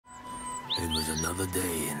It was another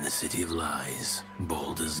day in the City of Lies,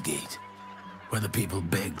 Baldur's Gate, where the people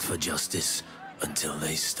begged for justice until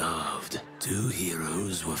they starved. Two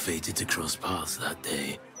heroes were fated to cross paths that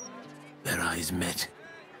day. Their eyes met.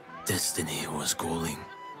 Destiny was calling.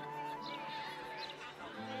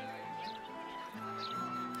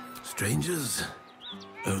 Strangers?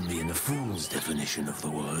 Only in a fool's definition of the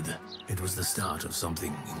word. It was the start of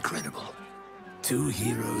something incredible. Two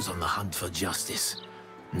heroes on the hunt for justice.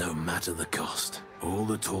 No matter the cost, all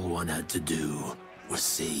the Tall One had to do was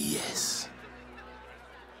say yes.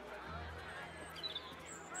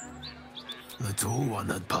 The Tall One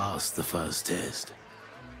had passed the first test.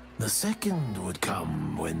 The second would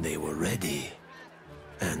come when they were ready,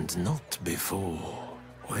 and not before.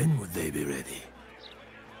 When would they be ready?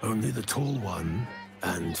 Only the Tall One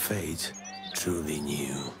and Fate truly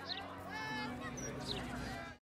knew.